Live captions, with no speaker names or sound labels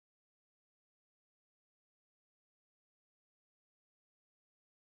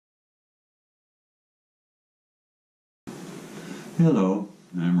Hello,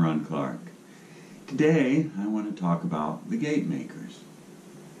 I'm Rawn Clark. Today I want to talk about the gate makers.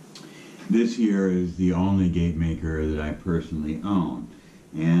 This here is the only gate maker that I personally own,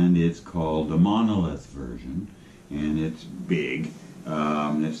 and it's called the monolith version, and it's big.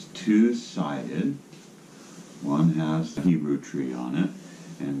 It's two-sided. One has the Hebrew tree on it,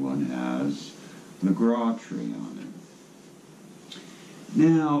 and one has the Raw tree on it.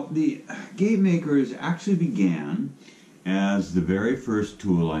 Now, the gate makers actually began as the very first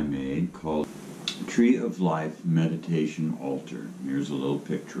tool I made called Tree of Life Meditation Altar. Here's a little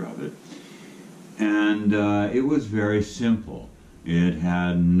picture of it. And it was very simple. It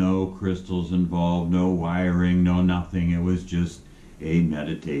had no crystals involved, no wiring, no nothing. It was just a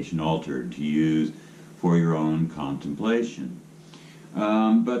meditation altar to use for your own contemplation.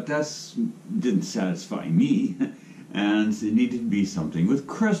 But that didn't satisfy me, and it needed to be something with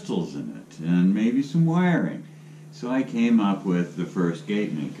crystals in it and maybe some wiring. So I came up with the first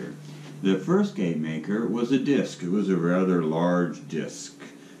gate maker. The first gate maker was a disc. It was a rather large disc.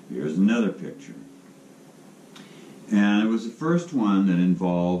 Here's another picture. And it was the first one that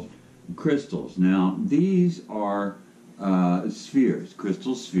involved crystals. Now, these are spheres,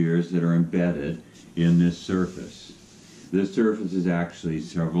 crystal spheres that are embedded in this surface. This surface is actually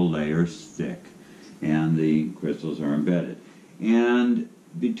several layers thick, and the crystals are embedded. And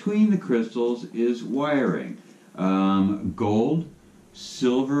between the crystals is wiring. Gold,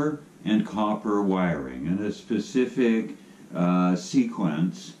 silver, and copper wiring in a specific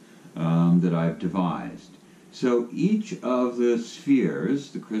sequence that I've devised. So each of the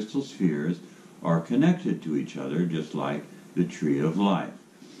spheres, the crystal spheres, are connected to each other just like the Tree of Life.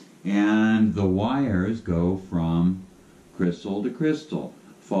 And the wires go from crystal to crystal,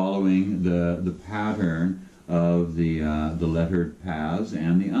 following the pattern of the lettered paths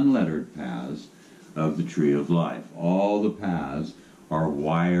and the unlettered paths of the Tree of Life. All the paths are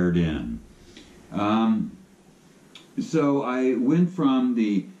wired in. So I went from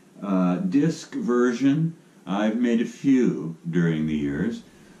the disc version. I've made a few during the years.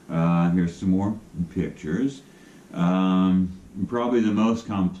 Here's some more pictures. Probably the most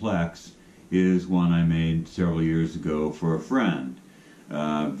complex is one I made several years ago for a friend.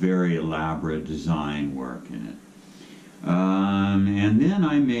 Very elaborate design work in it. And then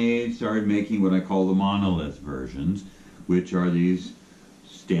I started making what I call the monolith versions, which are these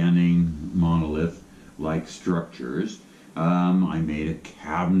standing monolith-like structures. I made a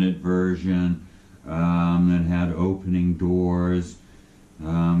cabinet version that had opening doors,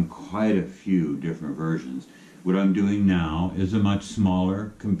 quite a few different versions. What I'm doing now is a much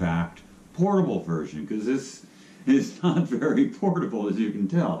smaller, compact, portable version, because this is not very portable, as you can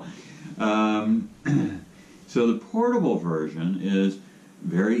tell. So the portable version is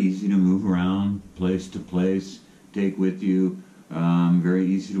very easy to move around, place to place, take with you, very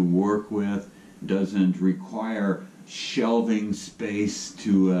easy to work with, doesn't require shelving space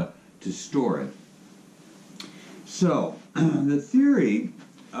to store it. So the theory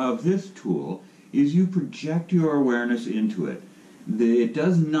of this tool is you project your awareness into it. It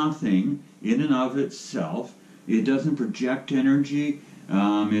does nothing in and of itself. It doesn't project energy.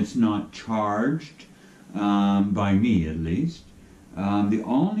 It's not charged. By me at least. The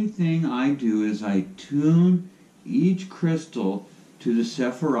only thing I do is I tune each crystal to the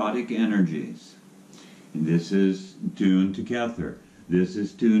Sephirotic energies. And this is tuned to Kether. This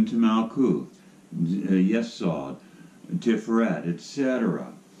is tuned to Malkuth, Yesod, Tiferet,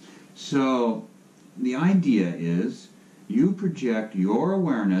 etc. So the idea is you project your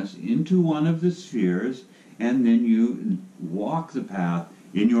awareness into one of the spheres, and then you walk the path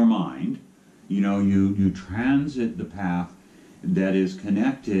in your mind. You know, you transit the path that is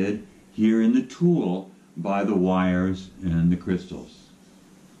connected here in the tool by the wires and the crystals.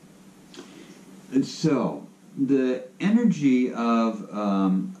 And so, the energy of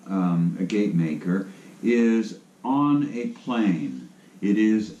a gate maker is on a plane. It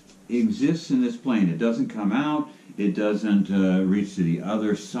exists in this plane. It doesn't come out. It doesn't reach to the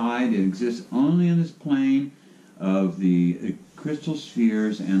other side. It exists only in this plane of the crystal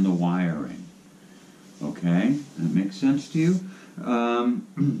spheres and the wiring. Okay, that makes sense to you?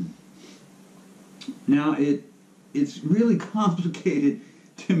 Now, it's really complicated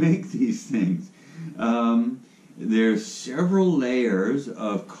to make these things. There's several layers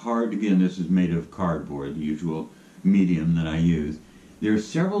of again, this is made of cardboard, the usual medium that I use. There's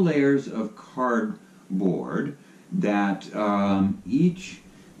several layers of cardboard that each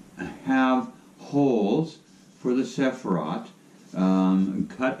have holes for the Sephiroth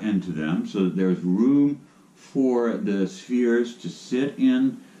cut into them, so that there's room for the spheres to sit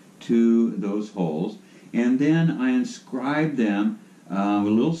into those holes, and then I inscribe them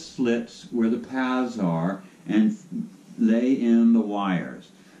with little slits where the paths are, and lay in the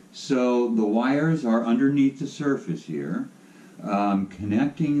wires. So the wires are underneath the surface here,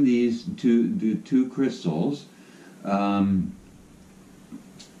 connecting the two crystals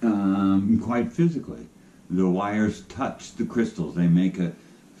quite physically. The wires touch the crystals. They make a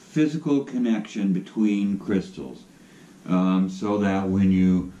physical connection between crystals, so that when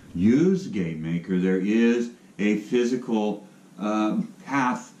you use the gate maker, there is a physical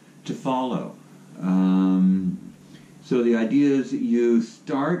path to follow. So the idea is that you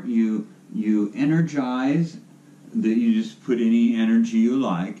start, you energize, that you just put any energy you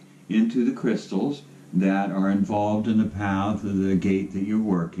like into the crystals that are involved in the path of the gate that you're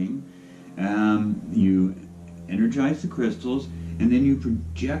working. You energize the crystals, and then you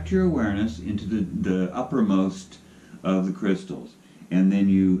project your awareness into the uppermost of the crystals, and then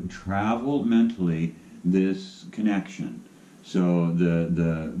you travel mentally this connection. So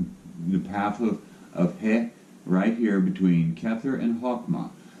the path of He, right here between Kether and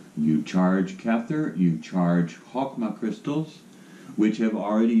Chokmah. You charge Kether, you charge Chokmah crystals, which have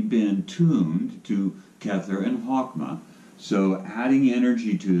already been tuned to Kether and Chokmah. So adding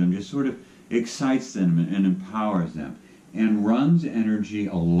energy to them just sort of excites them and empowers them, and runs energy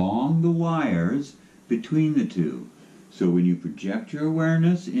along the wires between the two. So when you project your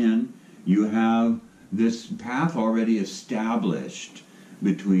awareness in, you have this path already established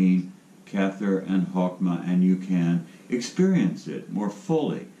between Kether and Chokmah, and you can experience it more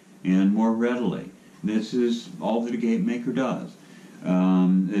fully and more readily. This is all that a gate maker does.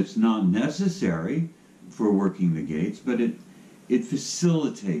 It's not necessary for working the gates, but it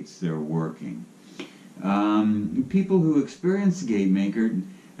facilitates their working. People who experience the gate maker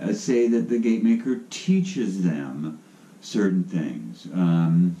say that the gate maker teaches them certain things,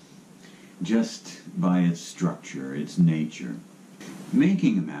 just by its structure, its nature.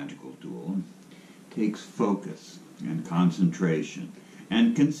 Making a magical tool takes focus and concentration,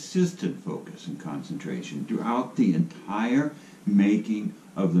 and consistent focus and concentration throughout the entire making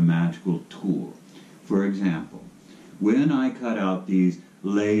of the magical tool. For example, when I cut out these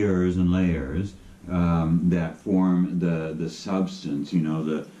layers and layers that form the substance, you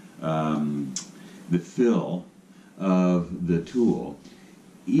know, the fill of the tool,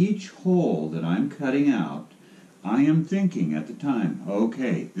 each hole that I'm cutting out, I am thinking at the time,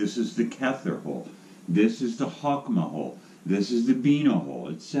 okay, this is the Kether hole, this is the Chokmah hole, this is the Bina hole,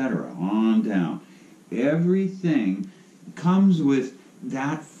 etc., on down. Everything comes with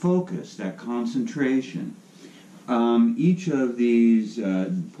that focus, that concentration. Each of these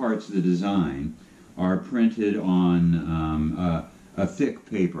parts of the design are printed on a thick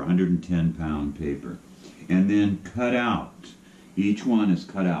paper, 110-pound paper, and then cut out. Each one is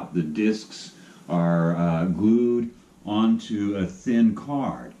cut out. The discs are glued onto a thin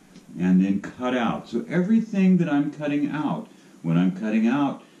card and then cut out. So everything that I'm cutting out, when I'm cutting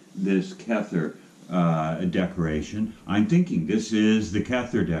out this Kether decoration, I'm thinking this is the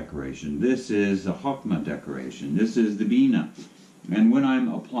Kether decoration, this is the Chokmah decoration, this is the Bina. And when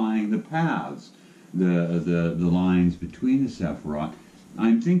I'm applying the paths, the lines between the Sephiroth,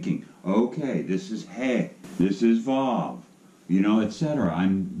 I'm thinking, okay, this is He, this is Vav, you know, etc.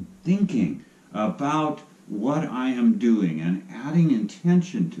 I'm thinking about what I am doing and adding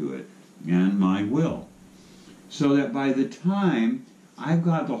intention to it and my will, so that by the time I've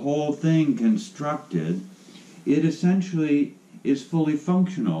got the whole thing constructed, it essentially is fully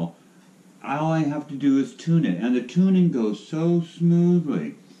functional. All I have to do is tune it, and the tuning goes so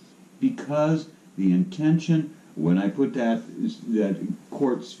smoothly because the intention, when I put that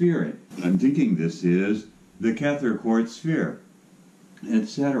quartz sphere in, I'm thinking this is the Kether quartz sphere,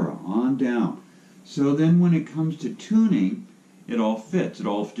 etc., on down. So then when it comes to tuning, it all fits. It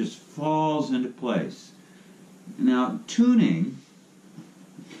all just falls into place. Now, tuning,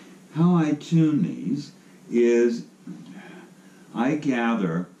 how I tune these is I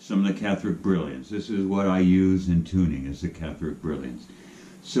gather some of the Catholic brilliance. This is what I use in tuning, is the Catholic brilliance.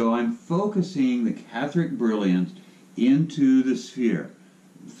 So I'm focusing the Catholic brilliance into the sphere,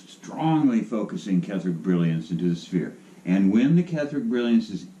 strongly focusing Catholic brilliance into the sphere. And when the Catholic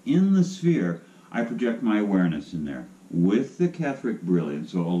brilliance is in the sphere, I project my awareness in there with the Catholic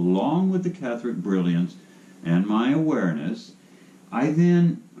brilliance. So along with the Catholic brilliance and my awareness, I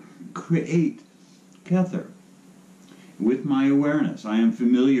then create Kether with my awareness. I am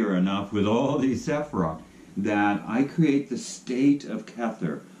familiar enough with all these Sephiroth that I create the state of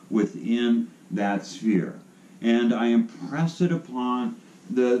Kether within that sphere. And I impress it upon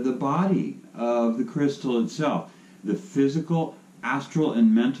the body of the crystal itself, the physical, astral,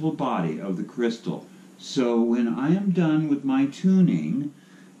 and mental body of the crystal, So when I am done with my tuning,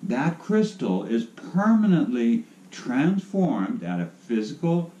 that crystal is permanently transformed at a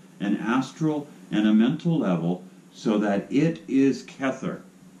physical, an astral, and a mental level so that it is Kether,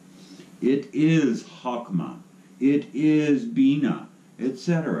 it is Hakma, it is Bina,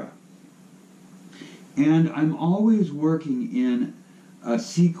 etc. And I'm always working in a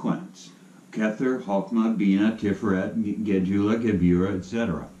sequence. Kether, Hakma, Bina, Tiferet, Gedula, Gebura,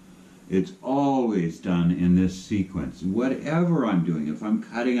 etc. It's always done in this sequence. Whatever I'm doing, if I'm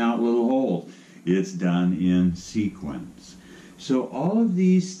cutting out little holes, it's done in sequence. So all of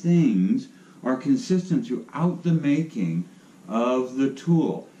these things are consistent throughout the making of the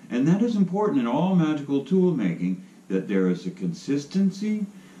tool. And that is important in all magical tool making, that there is a consistency,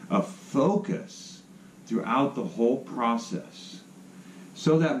 a focus throughout the whole process.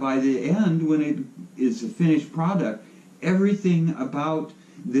 So that by the end, when it is a finished product, everything about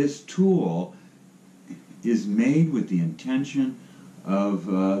this tool is made with the intention of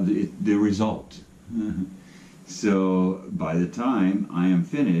the result. So by the time I am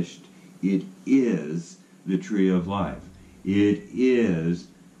finished, it is the tree of life. It is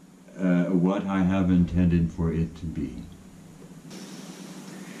what I have intended for it to be.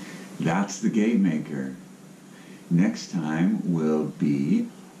 That's the gate maker. Next time will be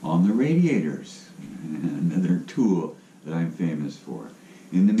on the radiators, another tool that I'm famous for.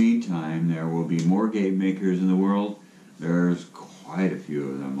 In the meantime, there will be more gate makers in the world. There's quite a few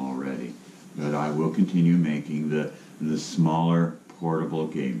of them already, but I will continue making the smaller portable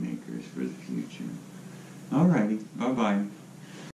gate makers for the future. Alrighty, bye-bye.